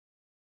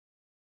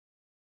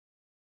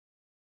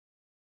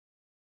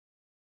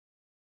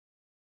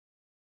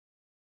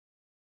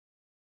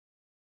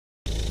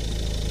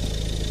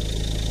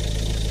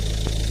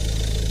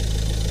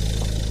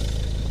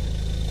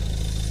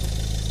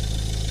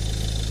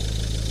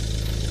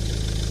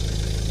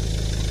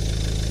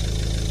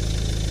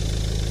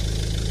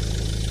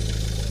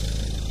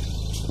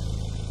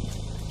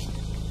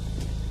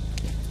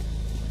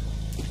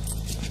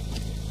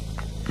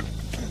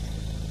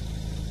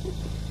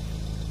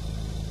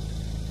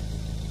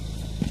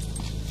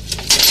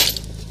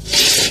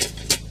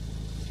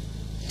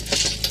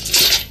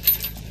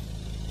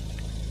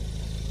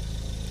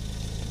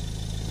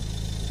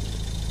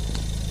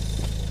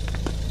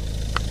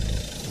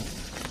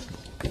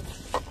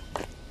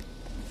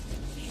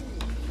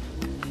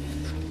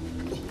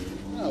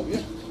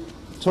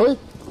Sorry?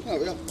 Oh,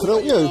 yeah. Can I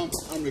help you?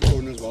 I'm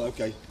recording as well,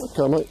 okay.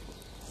 Okay, mate.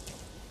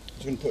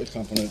 Just going to put his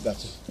clamp on it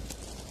better.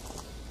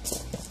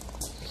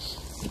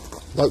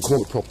 Don't come on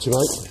the property,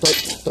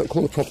 mate. Don't come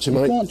on the property,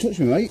 mate. You can't touch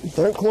me, mate.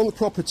 Don't come on the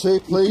property,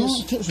 please. You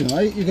can't touch me,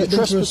 mate. You get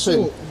done for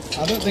assault.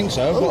 I don't think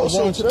so. I've not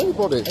assaulted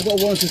anybody. I've got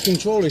a warranted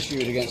control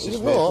issued against this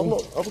vehicle. No,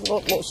 I've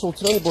not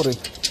assaulted anybody.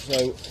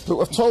 So,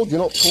 but I've told you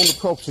not to come on the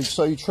property,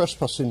 so you're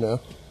trespassing now.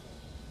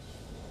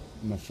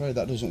 I'm afraid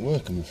that doesn't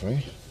work, I'm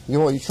afraid.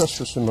 You are, you're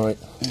trespassing, mate.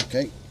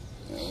 Okay.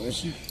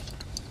 Listen.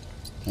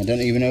 I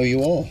don't even know who you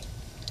are.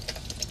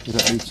 You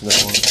don't need to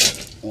know,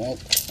 mate. Well,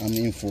 I'm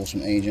the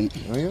enforcement agent.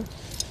 Are you?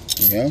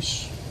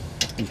 Yes.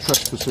 You're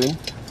trespassing.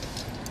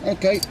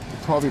 Okay.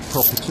 Private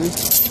property.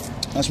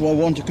 That's what I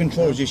want a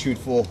control is issued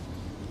for.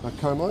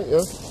 Okay, mate,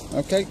 yeah.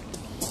 Okay.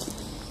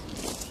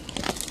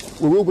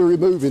 We will be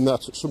removing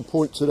that at some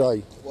point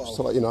today, well, just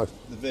to let you know.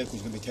 The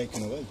vehicle's going to be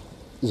taken away.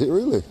 Is it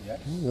really? Yeah.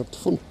 You'll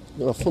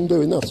have fun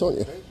doing that, aren't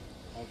you? Okay.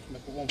 I'll just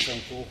make a one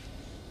phone call.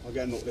 I'll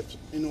get an uplift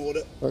in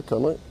order. Okay,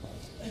 mate.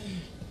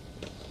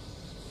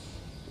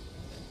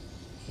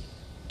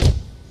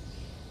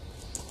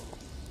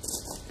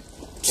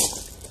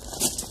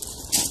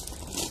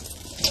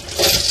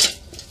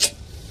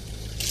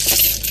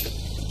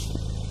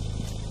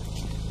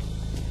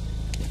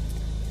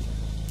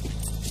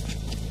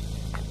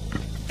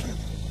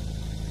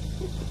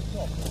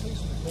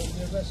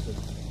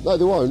 No,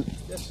 they won't.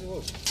 Yes, they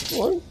will. They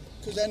won't.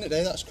 Because at the end of the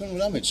day, that's criminal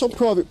damage. It's on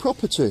private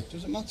property.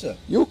 Doesn't matter.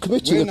 You're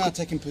committing. We're now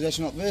taking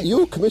possession of the vehicle.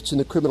 You're committing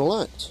a criminal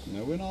act.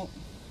 No, we're not.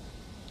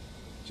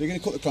 So you're going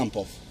to cut the clamp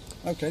off?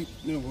 Okay,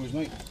 no worries,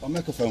 mate. I'll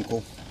make a phone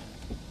call.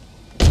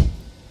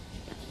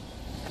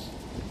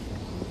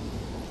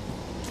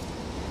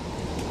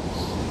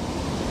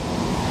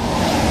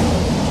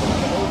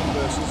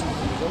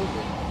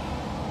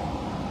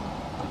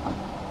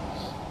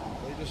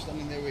 Just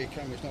standing there with your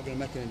camera, it's not going to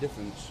make any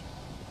difference.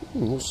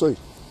 We'll see. Okay,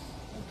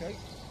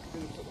 I'm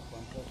going to put the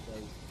clamp off,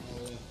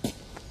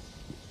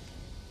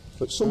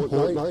 so At some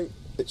point, mate,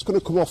 it's going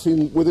to come off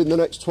within the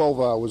next 12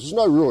 hours. There's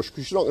no rush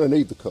because you're not going to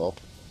need the car.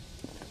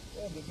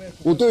 Well,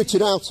 we'll do it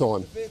in our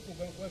time. The vehicle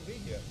won't be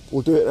here.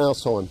 We'll do it in our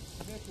time.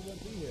 The vehicle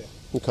won't be here.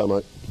 Okay,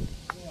 mate.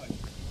 Right,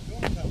 you're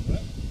on camera.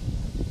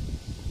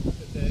 Look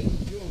at there,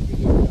 you're on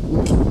video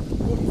camera.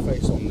 Put your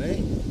face on there.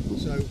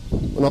 So.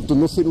 And I've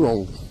done nothing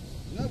wrong.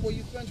 No, well,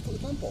 you're going to put the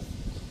clamp off.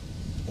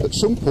 At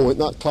some point,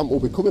 that clamp will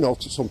be coming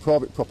off. It's on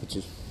private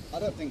property. I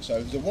don't think so.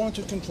 There's a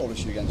warranted control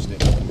issue against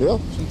it. Yeah?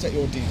 Just going to take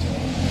your details.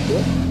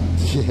 Yeah?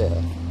 Yeah.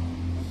 Okay,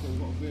 we've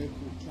got a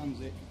vehicle,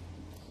 transit,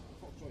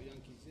 Foxtrot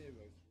Yankee 0.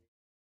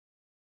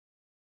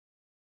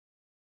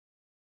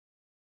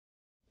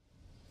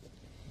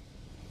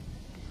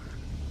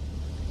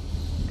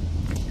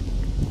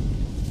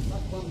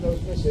 That clamp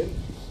goes missing,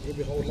 you'll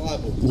be held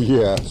liable.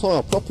 Yeah, it's on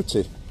our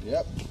property.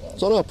 Yep.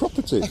 It's on our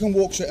property. I can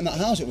walk straight in that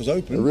house, it was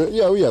open.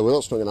 Yeah, well,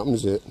 that's not going to happen,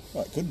 is it?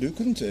 Right, could do,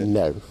 couldn't it?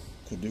 No.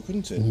 Could do,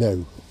 couldn't it?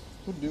 No.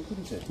 Could do,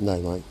 couldn't it? No,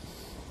 mate.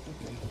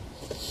 Okay.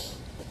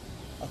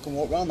 I can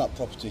walk round that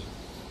property.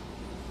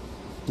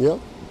 Yeah?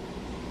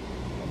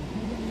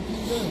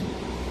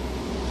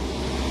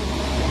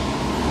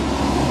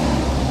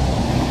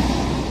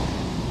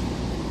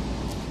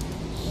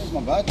 There's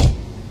my badge.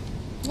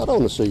 I don't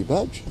want to see your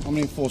badge. I'm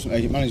an enforcement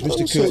agent. My name's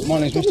Mr. Kurt. My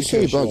name's Mr. See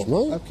your badge,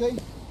 Kershaw. mate. Okay.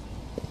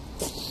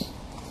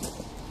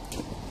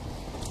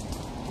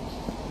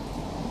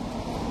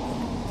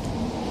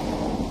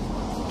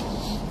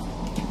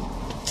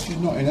 She's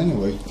not in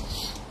anyway.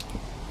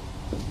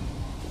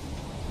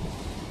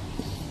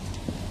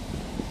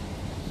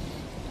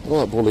 I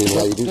like bullying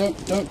ladies.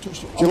 Don't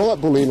touch. Do you like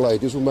bullying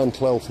ladies with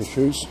mental health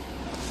issues?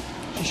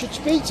 She should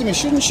speak to me,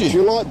 shouldn't she? Do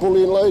you like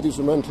bullying ladies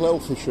with mental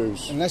health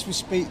issues? Unless we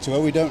speak to her,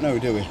 we don't know,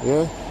 do we?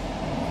 Yeah.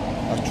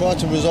 I've tried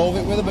to resolve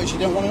it with her, but she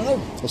don't want to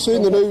know. I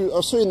seen the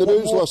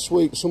news last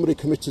week. Somebody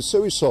committed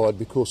suicide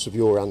because of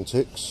your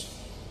antics.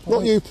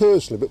 Not you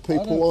personally, but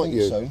people like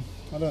you. So.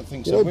 I don't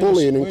think you so. know,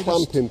 bullying and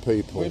clamping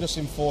people. We're just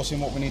enforcing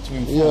what we need to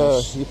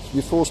enforce. Yeah,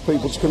 you force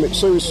people to commit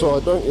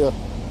suicide, don't you?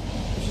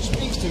 If she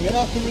speaks to me,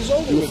 I can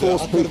resolve it You with her.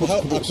 force I could people to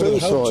have commit helped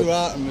suicide. her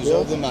out and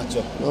resolve the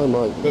matter. No,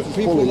 mate. But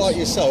people bullies. like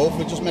yourself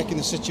are just making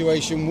the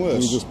situation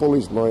worse. You're just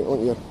bullies, mate,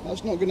 aren't you?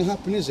 That's not going to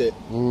happen, is it?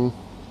 You've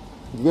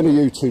been a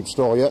YouTube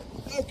star yet?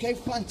 Okay,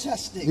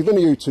 fantastic. You've been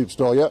a YouTube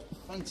star yet?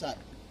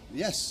 Fantastic.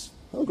 Yes.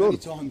 Oh, good. Many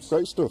times.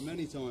 Great stuff.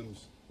 Many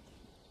times.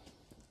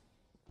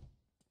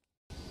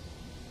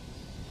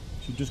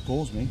 She just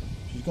calls me.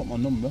 She's got my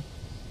number.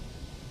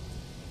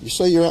 You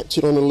say you're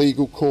acting on a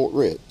legal court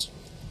writ.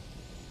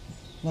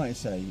 Like I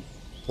say,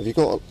 Have you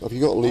got a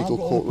legal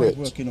court writ? I've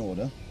got all the paperwork in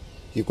order.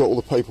 You've got all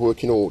the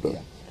paperwork in order.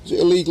 Yeah. Is it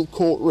a legal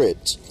court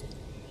writ?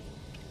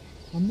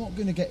 I'm not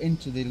going to get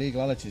into the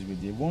legalities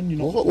with you. One, you're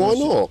not. Why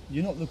not?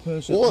 You're not the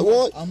person.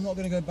 Why? I'm not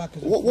going to go back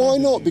as a Why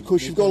friend not? of you,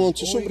 Because you've gone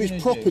onto all somebody's you're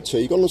gonna property.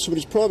 You've gone on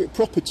somebody's private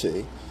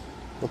property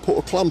and put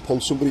a clamp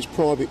on somebody's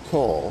private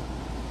car.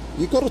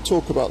 You've got to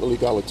talk about the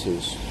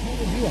legalities. What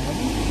have you,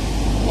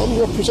 haven't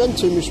you? I'm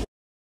representing Miss.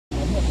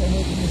 I'm not going to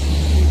open this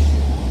dispute.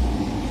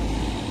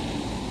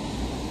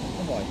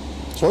 Am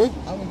I? Sorry?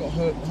 I haven't got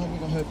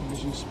her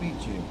permission to speak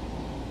to you?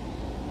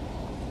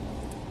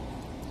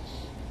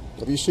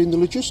 Have you seen the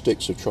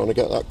logistics of trying to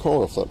get that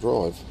car off that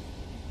drive?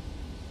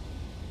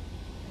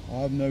 I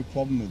have no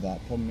problem with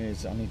that. Problem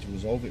is, I need to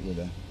resolve it with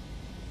her.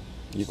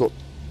 You've got,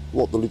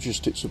 what, the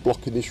logistics of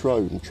blocking this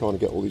road and trying to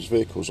get all these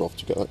vehicles off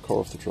to get that car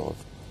off the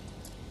drive?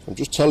 I'm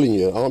just telling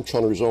you, I'm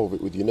trying to resolve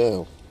it with you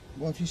now.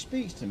 Well, if she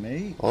speaks to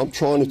me... I'm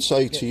trying to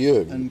say to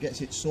you... And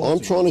gets it sorted... I'm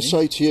trying to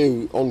say to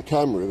you on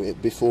camera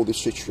before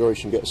this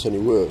situation gets any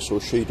worse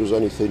or she does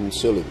anything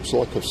silly. It's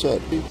like I've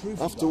said.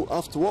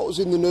 After what was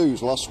in the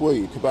news last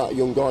week about a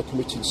young guy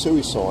committing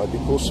suicide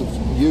because of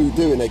you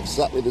doing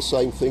exactly the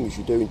same thing as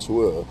you're doing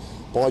to her,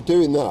 by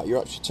doing that, you're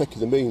actually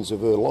taking the means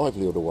of her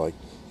livelihood away.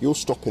 You're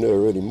stopping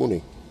her earning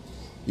money.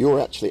 You're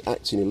actually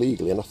acting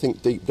illegally, and I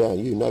think deep down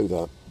you know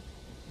that.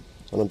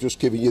 And I'm just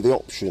giving you the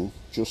option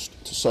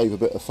just to save a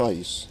bit of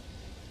face.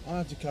 I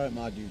have to carry out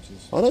my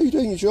duties. I know you're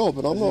doing your job,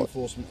 and I'm not.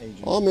 Enforcement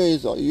agent. I'm here.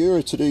 You're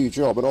here to do your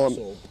job,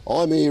 and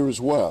I'm here as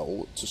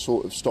well to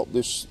sort of stop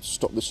this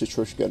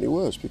situation getting any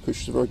worse because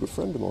she's a very good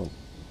friend of mine.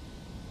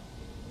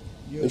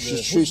 You're the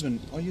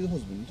husband. Are you the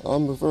husband?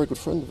 I'm a very good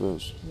friend of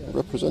hers,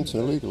 representing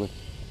her legally.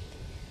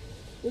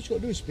 What you got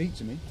to do is speak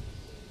to me.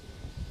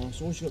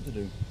 That's all you got to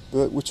do.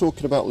 But we're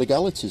talking about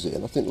legalities here,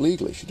 and I think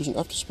legally she doesn't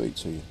have to speak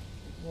to you.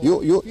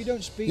 Well, if you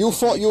don't speak you'll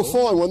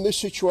find when this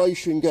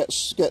situation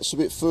gets a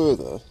bit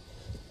further,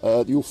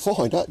 you'll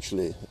find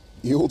actually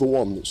you're the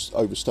one that's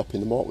overstepping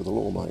the mark with the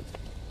law, mate.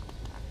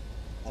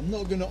 I'm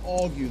not going to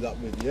argue that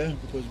with you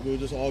because we'll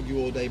just argue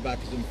all day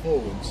backwards and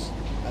forwards.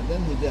 At the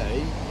end of the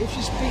day, if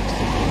she speaks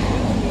to me,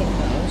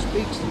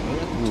 speaks to me,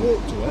 I can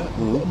talk to her,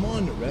 put her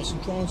mind at rest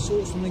and try and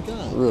sort something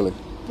out. Really?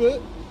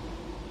 But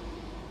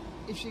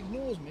if she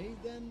ignores me,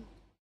 then...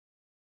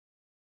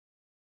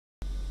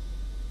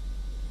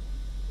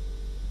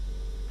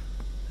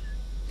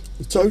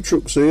 The tow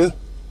truck's here.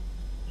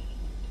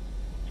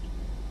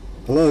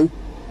 Hello?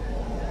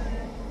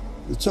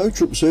 The tow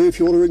truck's here if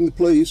you want to ring the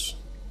police.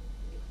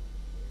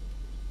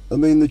 I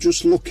mean, they're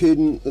just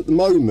looking, at the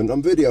moment,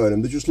 I'm videoing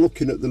them, they're just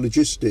looking at the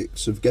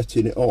logistics of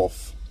getting it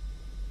off.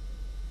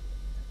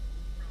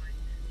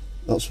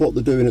 That's what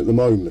they're doing at the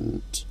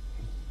moment.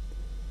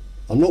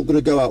 I'm not going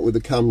to go out with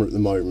the camera at the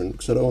moment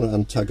because I don't want to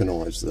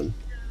antagonise them.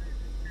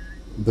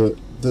 But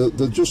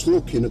they're just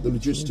looking at the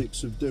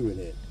logistics of doing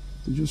it.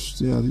 They're just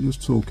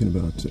talking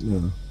about it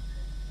now.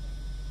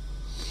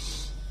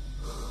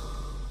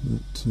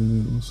 But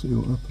we'll see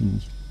what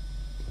happens.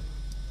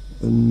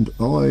 And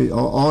I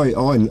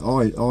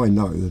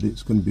know that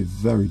it's going to be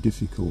very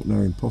difficult, now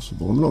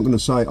impossible. I'm not going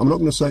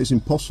to say it's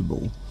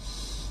impossible,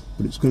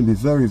 but it's going to be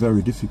very,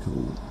 very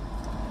difficult.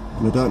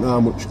 And I don't know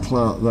how much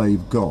clout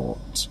they've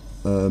got.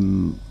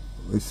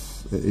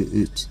 If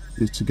it's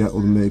to get all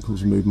the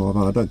vehicles and move my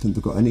van, I don't think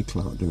they've got any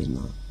clout doing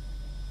that.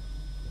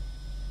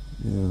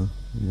 Yeah.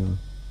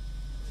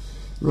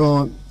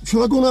 Right,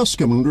 shall I go and ask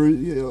him under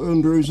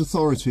whose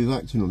authority he's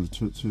acting under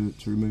to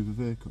remove a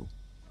vehicle?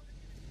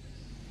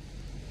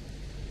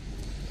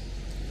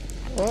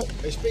 Alright.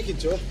 Are you speaking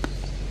to her?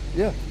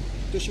 Yeah.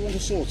 Does she want to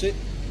sort it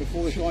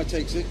before the guy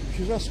takes it?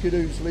 She's asking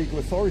whose legal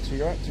authority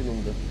you're acting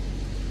under.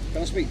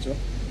 Can I speak to her?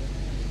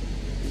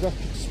 She's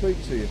asking to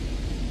speak to you.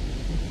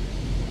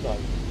 No.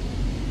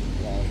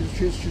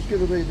 She's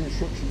given me the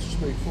instructions to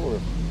speak for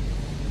her.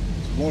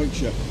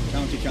 Warwickshire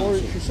County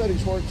Council. She said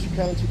it's Warwickshire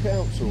County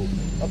Council.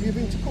 Have you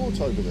been to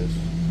court over this?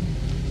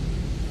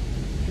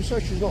 She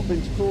says she's not been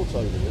to court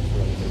over this or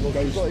anything. Well,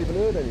 she's not even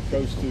heard anything.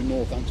 Goes to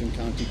Northampton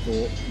County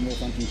Court,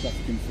 Northampton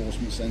Traffic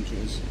Enforcement Centre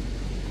is.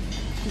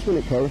 Just a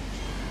minute, Karen.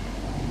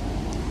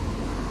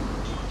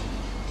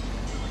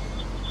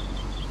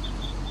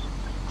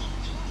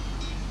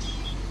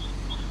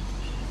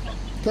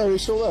 Karen, you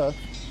still there?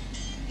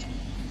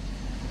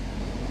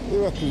 He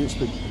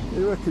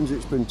reckons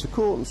it's been to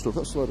court and stuff.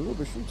 That's a load of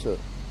rubbish, isn't it?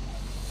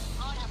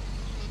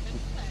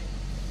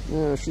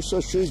 Yeah, she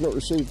says she's not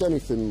received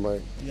anything,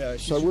 mate. Yeah.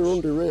 So we're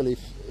under really,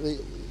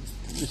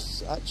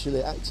 this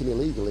actually acting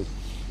illegally.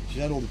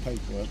 She's had all the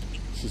paperwork.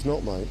 She's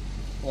not, mate.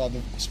 Well,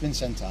 it's been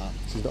sent out.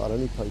 She's not had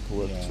any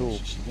paperwork at all.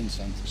 She's been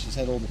sent. She's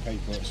had all the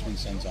paperwork. It's been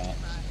sent out.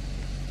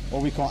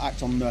 Well, we can't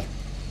act on nothing.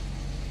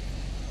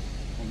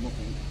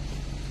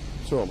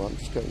 It's all right, mate. I'm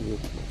just getting you.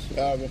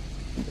 Yeah.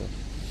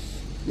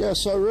 Yeah,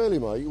 so really,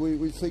 mate,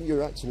 we think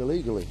you're acting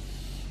illegally.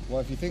 Well,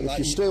 if you think if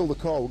you steal the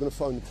car, we're going to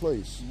phone the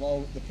police.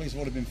 Well, the police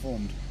have already been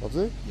informed. Have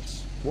they?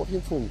 Yes. What have you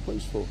informed the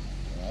police for?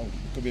 Well,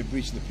 it could be a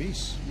breach of the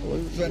peace. Well,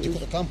 threatened to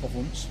cut the clamp off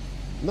once.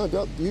 No,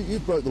 you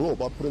broke the law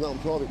by putting that on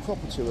private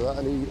property without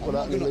any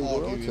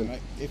legal writing.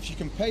 If she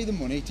can pay the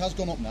money, it has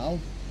gone up now.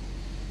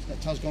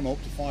 It has gone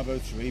up to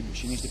 503, but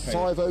she needs to pay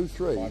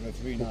 503?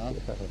 503 now.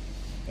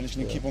 And it's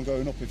going to keep on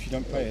going up if you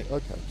don't pay it.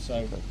 Okay.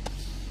 So,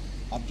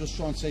 I'm just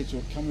trying to say to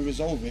her, can we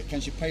resolve it?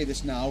 Can she pay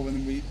this now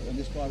and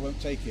this guy won't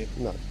take it?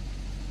 No.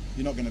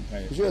 You're not going to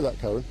pay it. Did you hear that,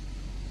 Karen?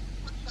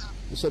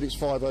 You said it's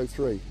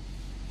 503.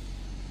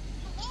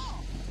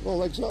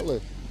 Well,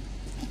 exactly.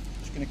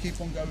 It's going to keep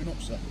on going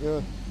up, sir.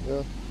 Yeah.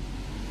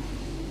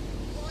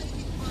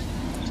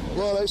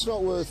 Well, it's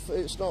not worth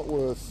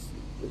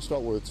It's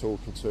not worth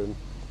talking to them.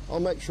 I'll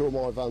make sure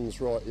my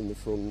van's right in the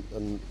front,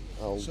 and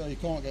So you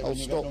can't get I'll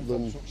stop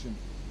them.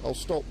 I'll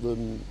stop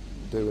them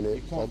doing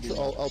it.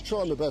 I'll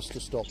try my best to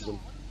stop them.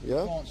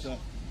 Yeah. You can't, sir.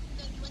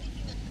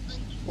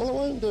 Well, I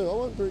won't do. I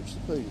won't breach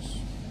the peace.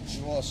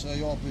 You are, sir.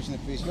 You are breaching the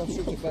peace. You're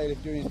such a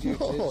bailiff doing his duties.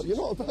 No, you're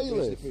not a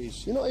bailiff.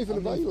 You're not even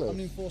a bailiff. I'm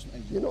an enforcement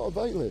agent. You're not a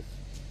bailiff.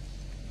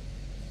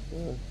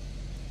 Yeah.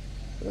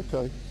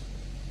 Okay.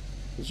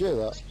 Did you hear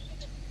that?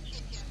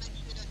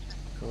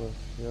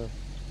 Yeah.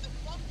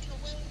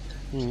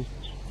 Hmm.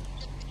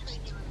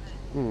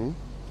 Hmm.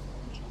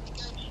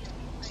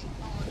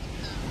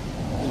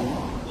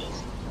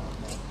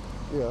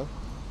 Yeah.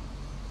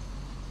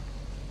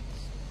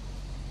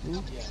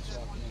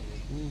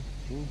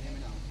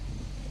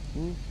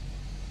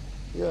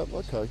 Yeah,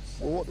 okay.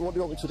 Well, what do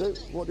you want me to do?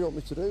 What do you want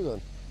me to do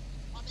then?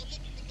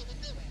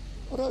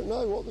 I don't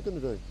know what they're going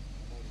to do.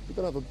 They're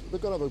going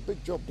to have a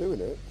big job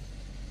doing it.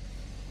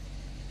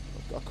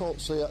 I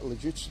can't see that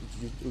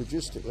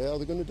logistically how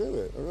they're going to do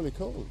it. I really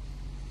can't.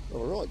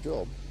 They've a right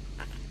job.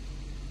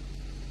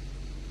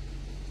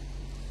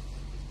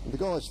 And the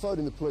guy's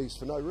phoning the police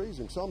for no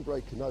reason, because I'm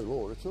breaking no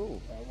law at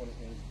all.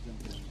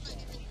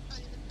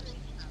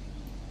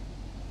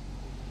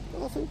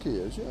 Well, I think he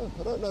is, yeah.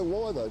 I don't know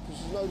why though, because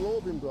there's no law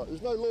been broken.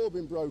 There's no law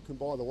been broken,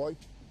 by the way.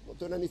 Not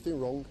done anything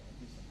wrong.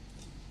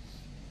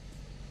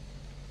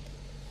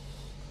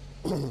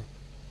 So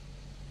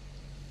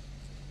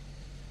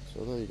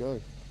there you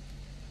go.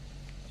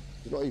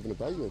 He's not even a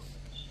bailiff.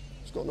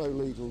 He's got no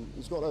legal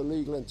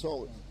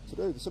entitlement to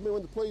do this. I mean,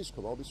 when the police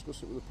come, I'll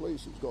discuss it with the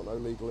police. He's got no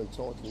legal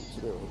entitlement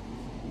to do it.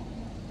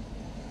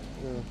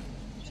 Yeah.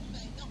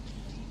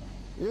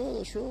 Yeah,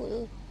 that's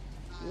right.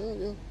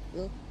 Yeah.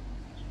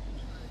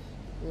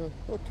 Yeah.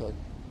 Okay.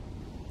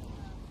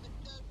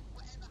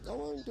 I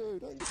won't do.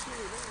 Don't be silly.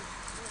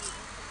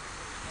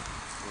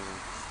 No.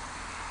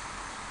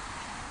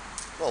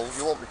 Well,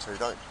 you want me to,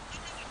 don't you?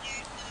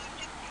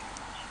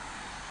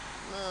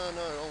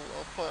 No,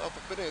 I'll play. I've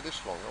been here this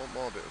long. I want my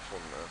bit of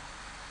fun now.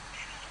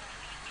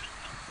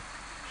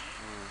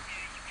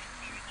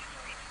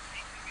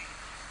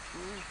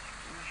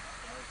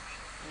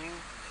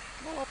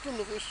 Well, I've done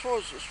as far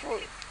as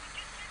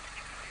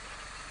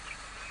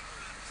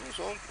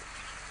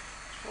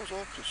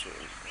I'm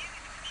concerned.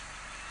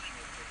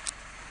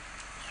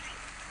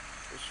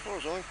 As far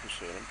as I'm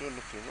concerned, I'm doing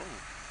nothing wrong.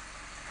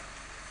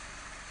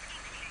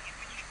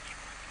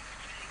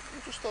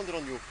 I'm just standing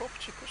on your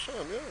property, of course I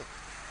am, yeah.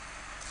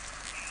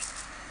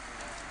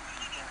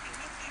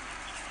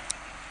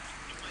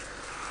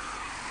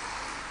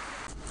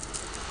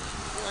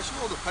 Well, I see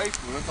all the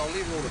paperwork. I'll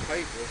leave all the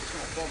paperwork. It's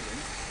not a problem.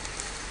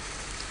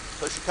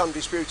 So she can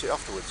dispute it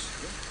afterwards?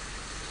 Yeah.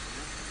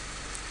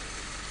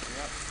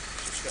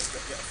 Just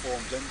get a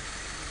form done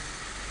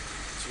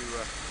to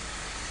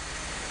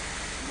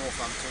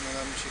Northampton, and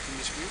then she can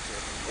dispute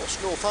it.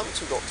 What's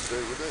Northampton got to do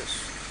with this?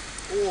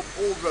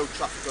 All road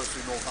traffic goes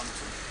through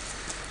Northampton.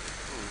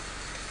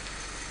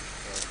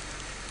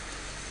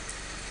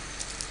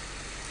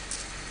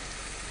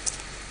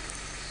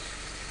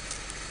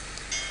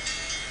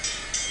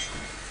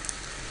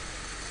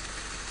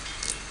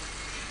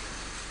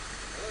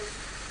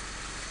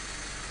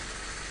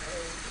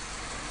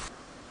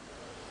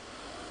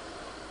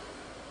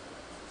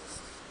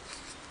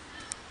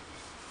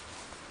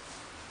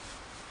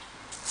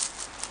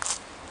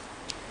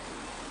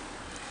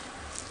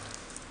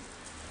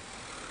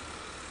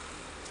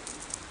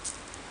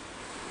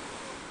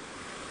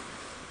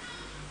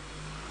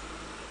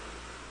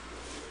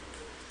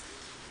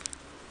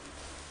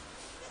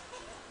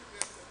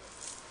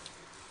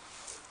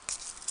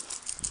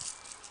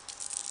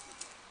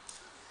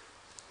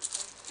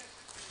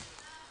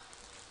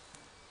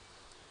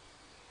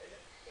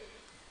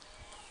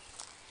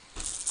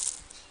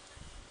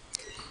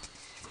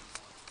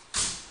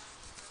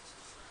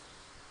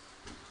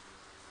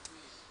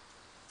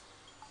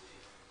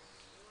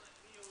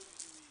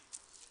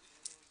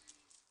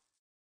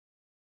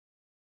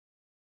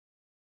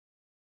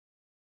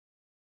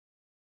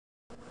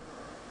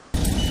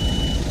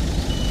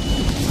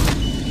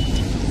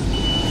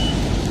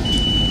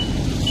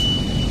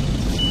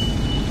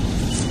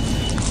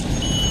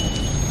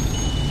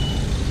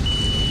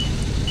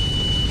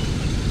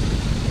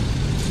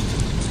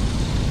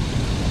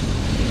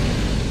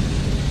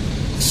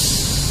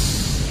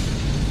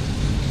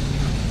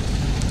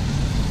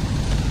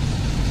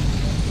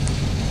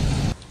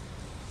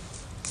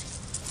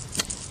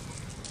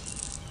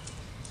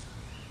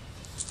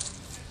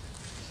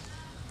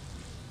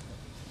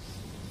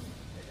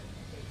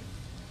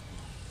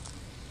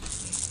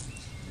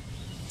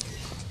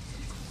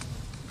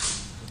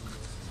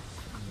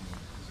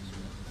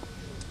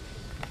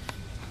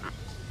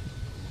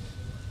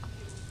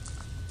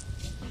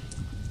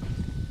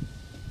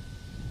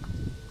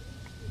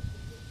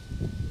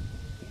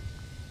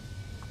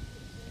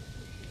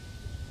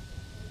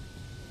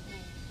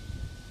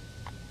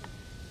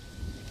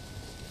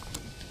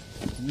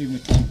 I'm leaving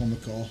the clamp on the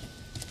car.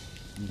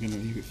 I'm going to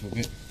leave it for a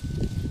bit.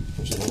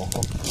 Push the lock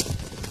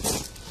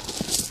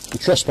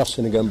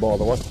trespassing again, by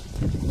the way. No,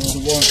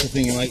 the warrant's a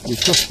thingy, mate. You're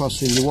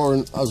trespassing. The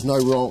warrant has no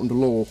right under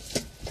law.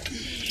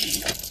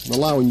 I'm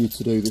allowing you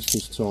to do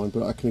this time,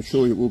 but I can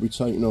assure you it will be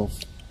taken off.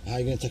 How are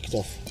you going to take it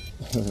off?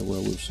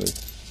 Well, we'll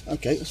see.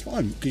 Okay, that's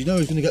fine. Because you know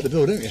who's going to get the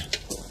bill, don't you?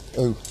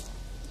 Oh.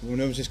 Who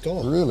knows this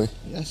car? Really?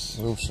 Yes.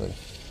 We'll see.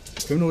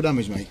 Criminal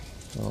damage, mate.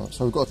 Alright,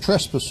 so we've got a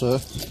trespasser,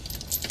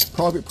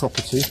 private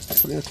property,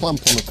 putting a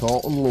clamp on the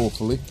car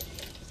unlawfully.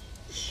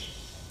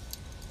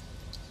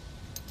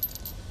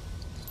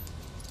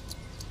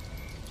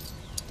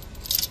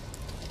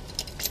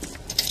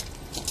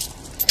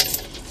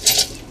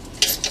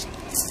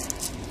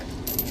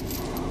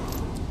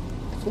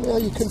 Funny how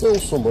you can bill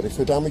somebody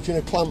for damaging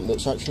a clamp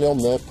that's actually on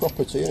their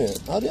property, isn't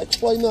it? How do you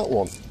explain that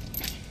one?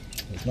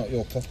 It's not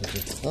your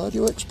property. How do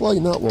you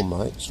explain that one,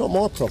 mate? It's not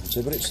my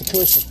property, but it's the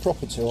person's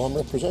property who I'm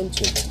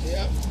representing.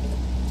 Yeah.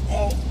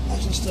 Oh, I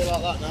can stay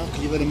like that now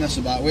because you've had a mess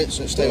about with it,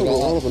 so stay I'll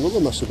like that. have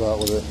another mess about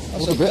with it.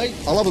 That's okay.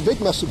 I'll have a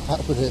big mess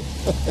about with it.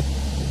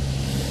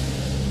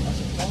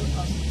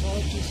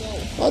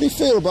 How do you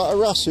feel about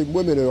harassing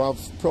women who have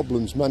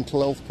problems,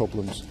 mental health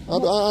problems?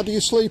 How do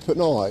you sleep at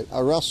night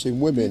harassing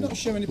women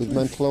with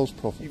mental health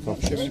problems? You've not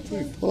shown any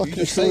proof. Well, I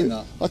can assure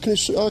you,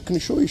 I can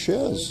assure you she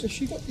has. If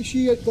she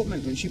got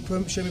mental, she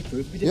showed me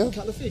proof. We didn't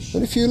cut the fish.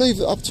 And if you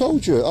leave, I've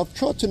told you, I've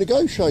tried to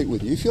negotiate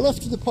with you. If you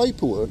left her the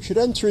paperwork, she'd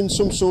enter in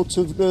some sort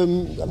of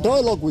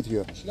dialogue with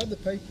you. She'll have the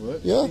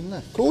paperwork. Yeah.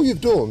 All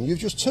you've done, you've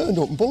just turned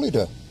up and bullied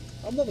her.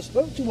 I've never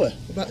spoke to her.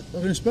 I've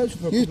been spoke to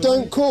her. You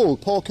don't call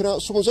parking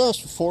out someone's house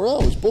for 4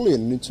 hours, bullying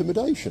and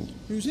intimidation.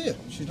 Who's here?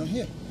 She's not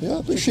here.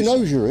 Yeah, but she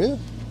knows you're here.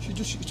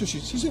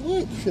 She's at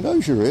work. She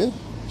knows you're here.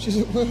 She's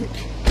at work.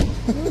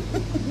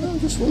 I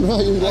just wonder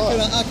how you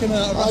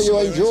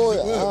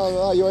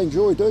how you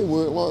enjoy doing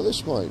work like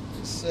this, mate.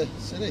 It's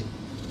silly.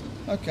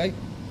 Okay,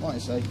 like I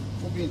say,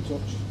 we'll be in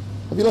touch.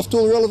 Have you left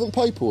all the relevant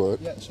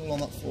paperwork? Yeah, it's all on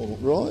that form.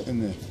 Right.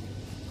 In there.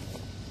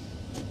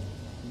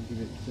 We'll give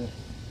it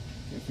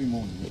a few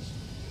more minutes.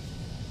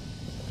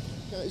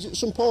 Is it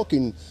some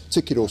parking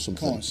ticket or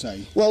something? Can't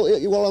say.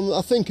 Well,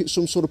 I think it's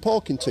some sort of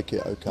parking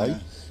ticket. Okay. Yeah.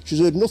 She's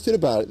heard nothing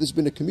about it. There's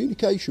been a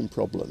communication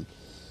problem.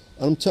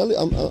 And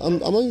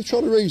I'm only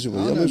trying to reason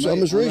with you.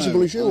 I'm as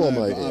reasonable as you are,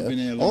 mate. I've been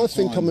here a long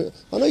time.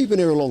 I know you've been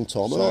here a long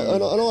time,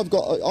 and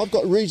I've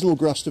got a reasonable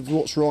grasp of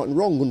what's right and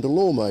wrong under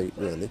law, mate.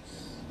 Really.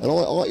 And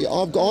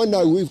I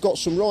know we've got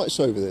some rights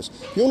over this.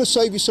 If you want to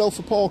save yourself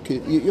a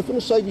parking, you're going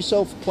to save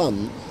yourself a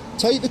clamp.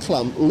 Take the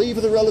clamp, leave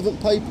her the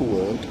relevant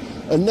paperwork,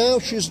 and now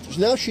she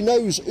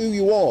knows who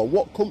you are,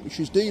 what company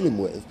she's dealing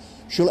with.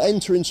 She'll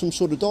enter in some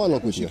sort of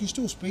dialogue with you. She can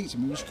still speak to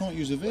me, but she can't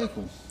use a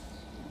vehicle.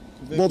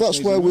 Well,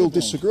 that's where we'll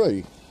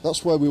disagree.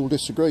 That's where we will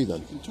disagree then.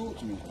 You can talk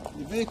to me.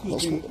 The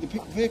vehicle's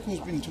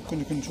been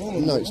under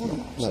control. No, it's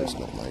not. No, it's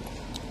not, mate.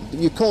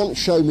 You can't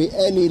show me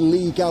any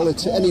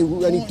legality, any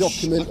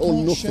document or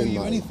nothing, I can't show you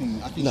mate. anything.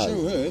 I can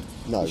show her.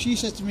 No. If she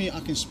says to me, I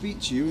can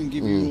speak to you and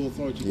give you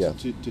authority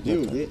to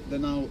deal with it,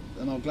 then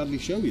I'll gladly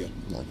show you.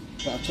 No.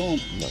 But I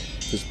can't. No.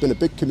 There's been a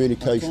big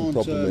communication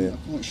problem here. I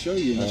can't show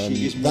you unless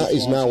she gives me that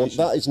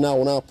is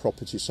now on our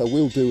property, so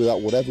we'll do with that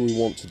whatever we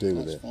want to do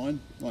with it. That's fine.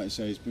 Like I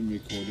say, it's been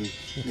recorded.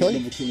 Okay.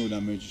 Number criminal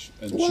damage,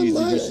 and Well,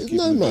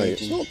 no,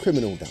 mate, it's not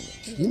criminal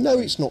damage. You know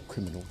it's not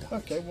criminal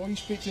damage. Okay, well, you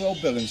speak to the old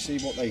Bill and see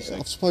what they say.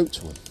 I've spoke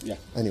to him. Yeah.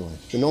 Anyway,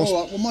 been nice,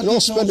 All right, well,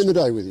 nice spending the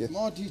day with you.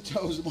 My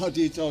details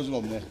are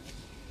on there.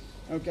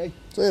 Okay.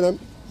 See you then.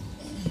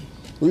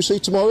 Will we see you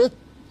tomorrow?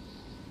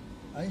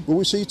 Hey? Will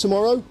we see you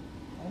tomorrow?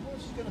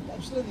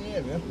 I'm still in the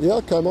area. Yeah,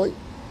 okay, mate.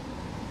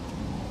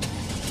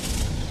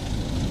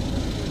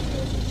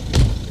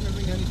 Give me a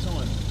ring any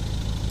time.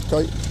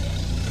 Okay.